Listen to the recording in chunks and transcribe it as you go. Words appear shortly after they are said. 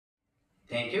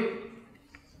Thank you.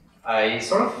 I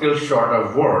sort of feel short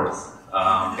of words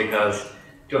because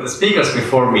two of the speakers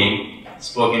before me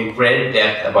spoke in great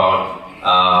depth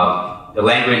about the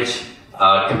language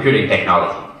computing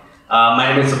technology.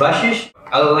 My name is Subhashish.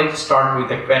 I would like to start with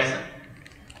a question.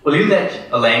 Will you let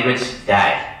a language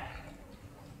die?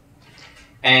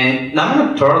 And now I'm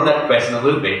going to turn that question a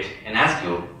little bit and ask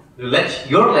you, will you let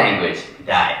your language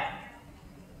die?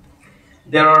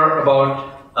 There are about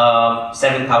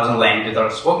 7,000 languages that are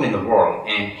spoken in the world,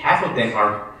 and half of them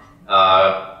are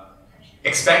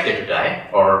expected to die,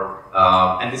 or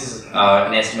and this is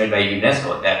an estimate by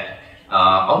UNESCO that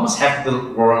almost half of the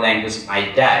world languages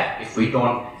might die if we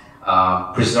don't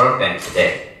preserve them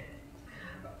today.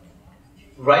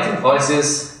 Rising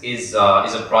Voices is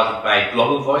a project by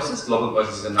Global Voices. Global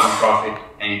Voices is a non-profit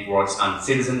and it works on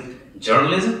citizen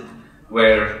journalism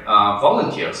where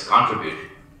volunteers contribute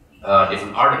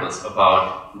different articles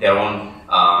about their own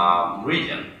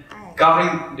region,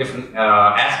 covering different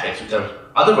aspects which are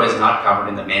otherwise not covered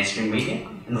in the mainstream media.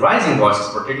 And Rising Voices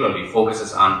particularly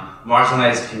focuses on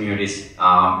marginalized communities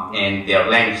and their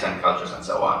languages and cultures and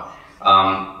so on.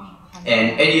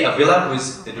 And Eddie Avila, who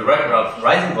is the director of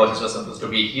Rising Voices, was supposed to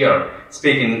be here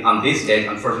speaking on this day.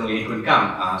 Unfortunately, he couldn't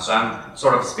come. So I'm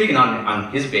sort of speaking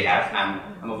on his behalf.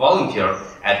 I'm a volunteer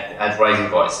at Rising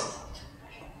Voices.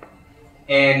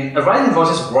 And Rising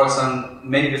Voices works on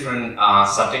many different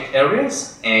subject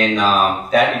areas, and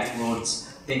that includes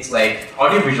things like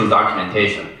audiovisual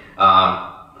documentation,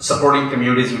 supporting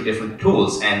communities with different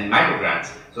tools and microgrants,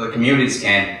 so the communities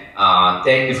can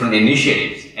take different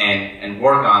initiatives and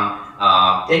work on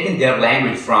taking their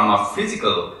language from a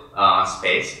physical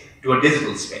space to a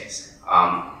digital space.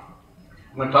 I'm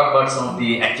going to talk about some of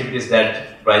the activities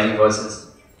that Rising Voices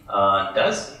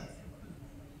does.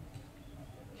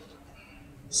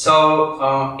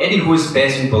 So Eddie, who is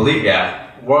based in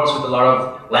Bolivia, works with a lot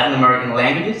of Latin American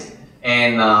languages,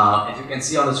 and as you can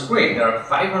see on the screen, there are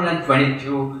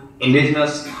 522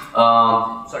 indigenous,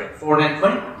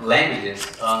 420 languages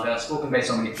that are spoken by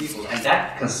so many people, and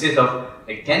that consists of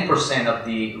like 10% of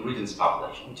the region's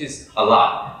population, which is a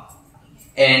lot.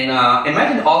 And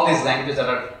imagine all these languages that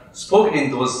are spoken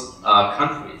in those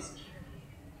countries.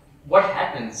 What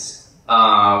happens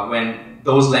when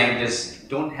those languages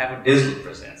don't have a digital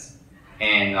presence?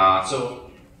 And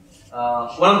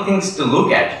one of the things to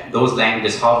look at those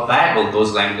languages, how viable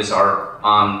those languages are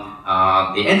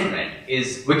on the internet,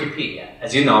 is Wikipedia.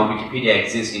 As you know, Wikipedia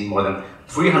exists in more than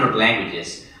 300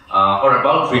 languages, or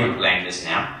about 300 languages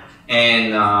now.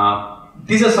 And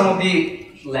these are some of the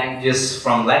languages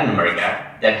from Latin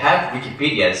America that have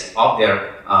Wikipedias of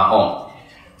their own.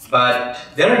 But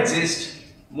there exist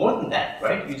more than that,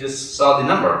 right? You just saw the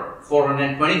number,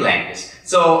 420 languages.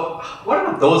 So what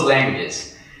about those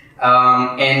languages?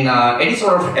 Eddie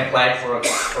sort of applied for a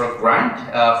grant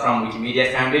from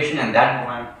Wikimedia Foundation, and that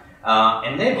grant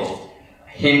enabled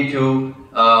him to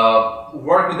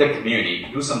work with the community,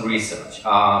 do some research.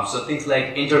 So things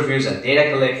like interviews and data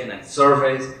collection and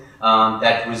surveys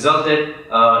that resulted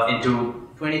into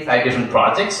 25 different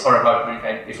projects, or about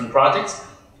 25 different projects.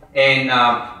 And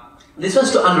this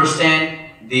was to understand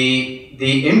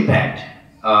the impact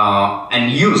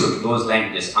and use of those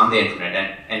languages on the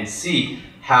internet, and see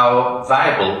how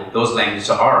viable those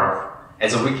languages are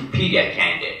as a Wikipedia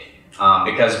candidate.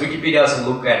 Because Wikipedia also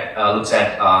looks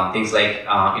at things like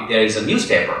if there is a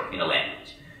newspaper in a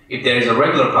language, if there is a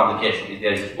regular publication, if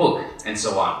there is a book, and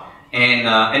so on. And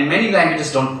many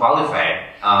languages don't qualify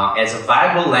as a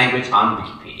viable language on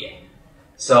Wikipedia.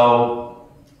 So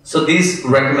this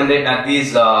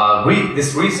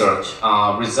research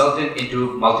resulted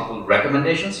into multiple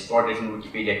recommendations for different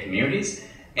Wikipedia communities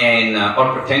and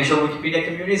or potential Wikipedia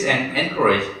communities, and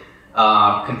encourage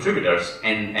contributors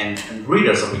and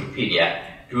readers of Wikipedia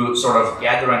to sort of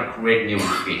gather and create new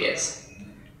Wikipedias.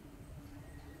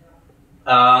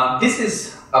 This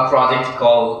is a project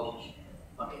called,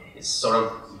 it's sort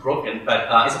of broken, but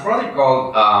it's a project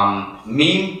called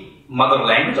Meme Mother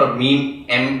Language, or Meme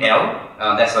ML.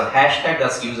 That's a hashtag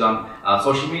that's used on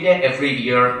social media. Every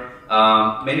year,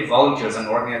 many volunteers and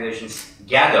organizations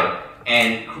gather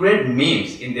and create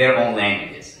memes in their own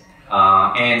languages.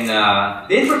 The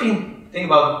interesting thing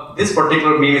about this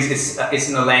particular meme is it's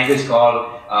in a language called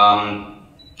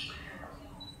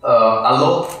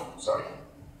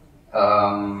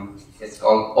it's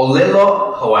called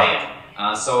Olelo Hawaiian.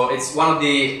 So it's one of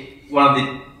the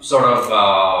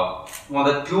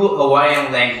two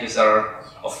Hawaiian languages that are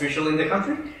official in the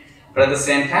country. But at the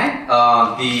same time,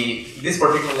 this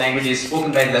particular language is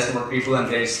spoken by less number of people, and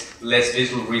there is less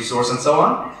digital resource and so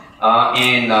on.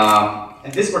 And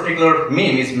this particular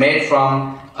meme is made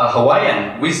from a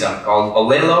Hawaiian wisdom called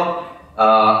Olelo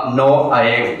no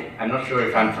Aewi. I'm not sure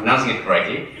if I'm pronouncing it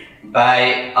correctly.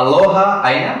 By Aloha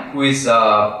Aina, who is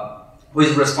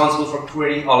responsible for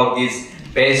creating all of these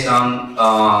based on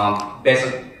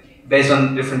different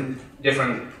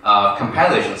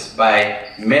compilations by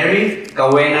Mary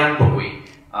Kawena Pukui.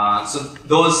 So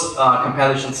those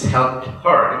compilations helped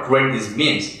her to create these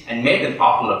memes and made them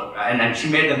popular, and she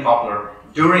made them popular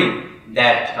during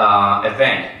that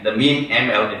event, the Meme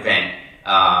ML event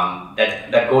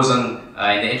that goes on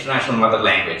in the International Mother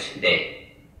Language Day.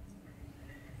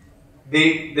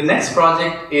 The next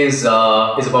project is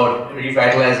about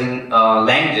revitalizing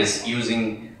languages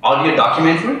using audio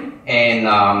documentary, and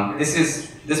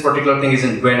this particular thing is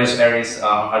in Buenos Aires,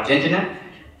 Argentina.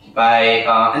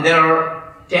 And there are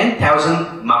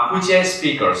 10,000 Mapuche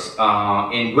speakers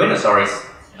in Buenos Aires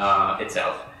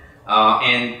itself,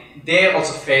 and they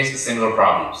also face similar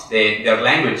problems. Their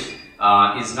language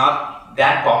is not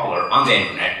that popular on the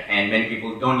internet, and many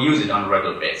people don't use it on a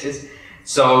regular basis.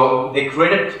 So they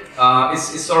created,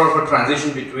 it's sort of a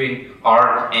transition between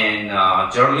art and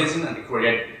journalism, and they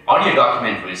created audio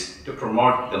documentaries to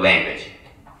promote the language.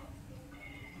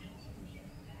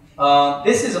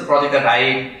 This is a project that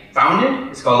I founded.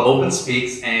 It's called Open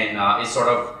Speaks, and it sort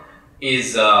of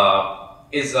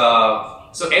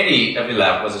so Eddie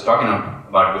Avila was talking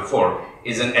about before,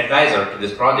 is an advisor to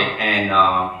this project, and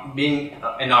being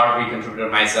an RV contributor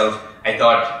myself, I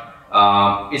thought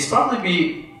it's probably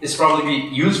be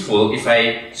useful if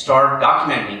I start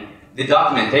documenting the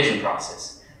documentation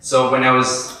process. So when I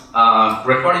was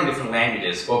recording different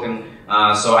languages spoken,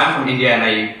 so I'm from India,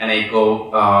 and I go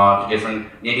to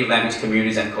different native language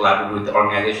communities and collaborate with the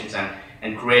organizations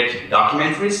and create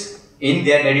documentaries in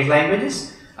their native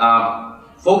languages,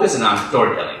 focusing on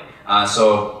storytelling.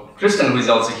 So Kristen, who is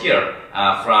also here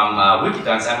from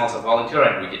Wikitongues, I'm also a volunteer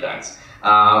at Wikitongues.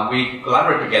 We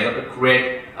collaborate together to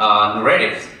create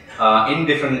narratives in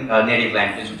different native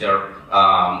languages, which are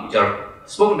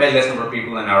spoken by less number of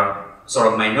people and are sort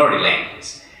of minority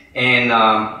languages. And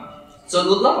so a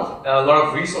lot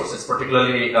of resources,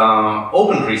 particularly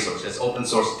open resources, open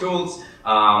source tools,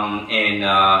 and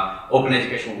open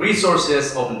educational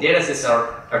resources, open data sets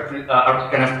are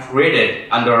kind of created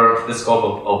under the scope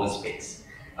of Open Space.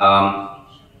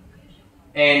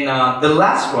 And the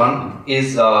last one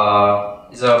is a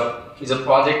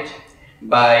project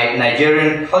by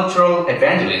Nigerian cultural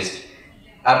evangelist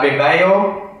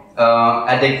Abebayo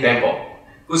Adegbembo,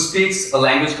 who speaks a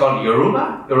language called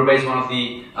Yoruba. Yoruba is one of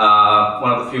the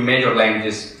few major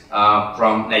languages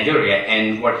from Nigeria,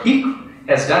 and what he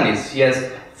has done is he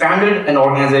has founded an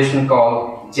organization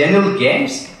called Genil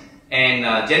Games, and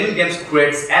Genil Games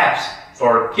creates apps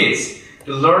for kids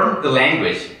to learn the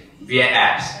language via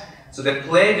apps. So they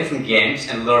play different games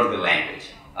and learn the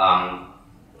language. I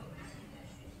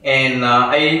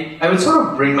would sort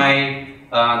of bring my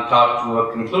talk to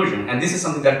a conclusion, and this is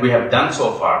something that we have done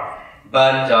so far.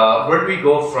 But where do we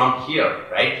go from here,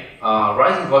 right?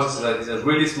 Rising Voices is a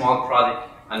really small project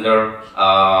under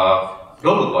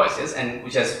Global Voices, and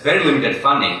which has very limited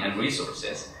funding and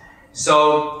resources.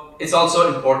 So it's also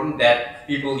important that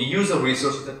people use the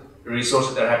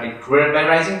resources that have been created by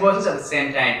Rising Voices, at the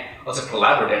same time also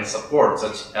collaborate and support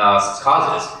such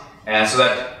causes, so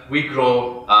that we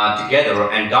grow together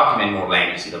and document more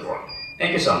languages in the world.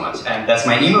 Thank you so much, and that's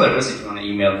my email address if you want to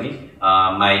email me.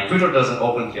 My Twitter doesn't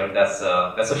open here. That's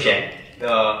a shame.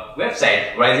 The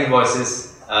website Rising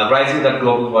Voices,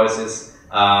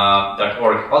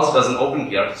 rising.globalvoices.org also doesn't open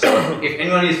here. So if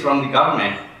anyone is from the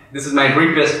government, this is my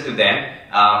request to them.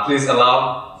 Please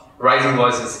allow Rising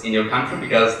Voices in your country,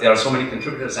 because there are so many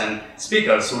contributors and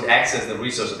speakers who would access the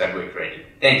resources that we're creating.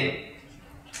 Thank you.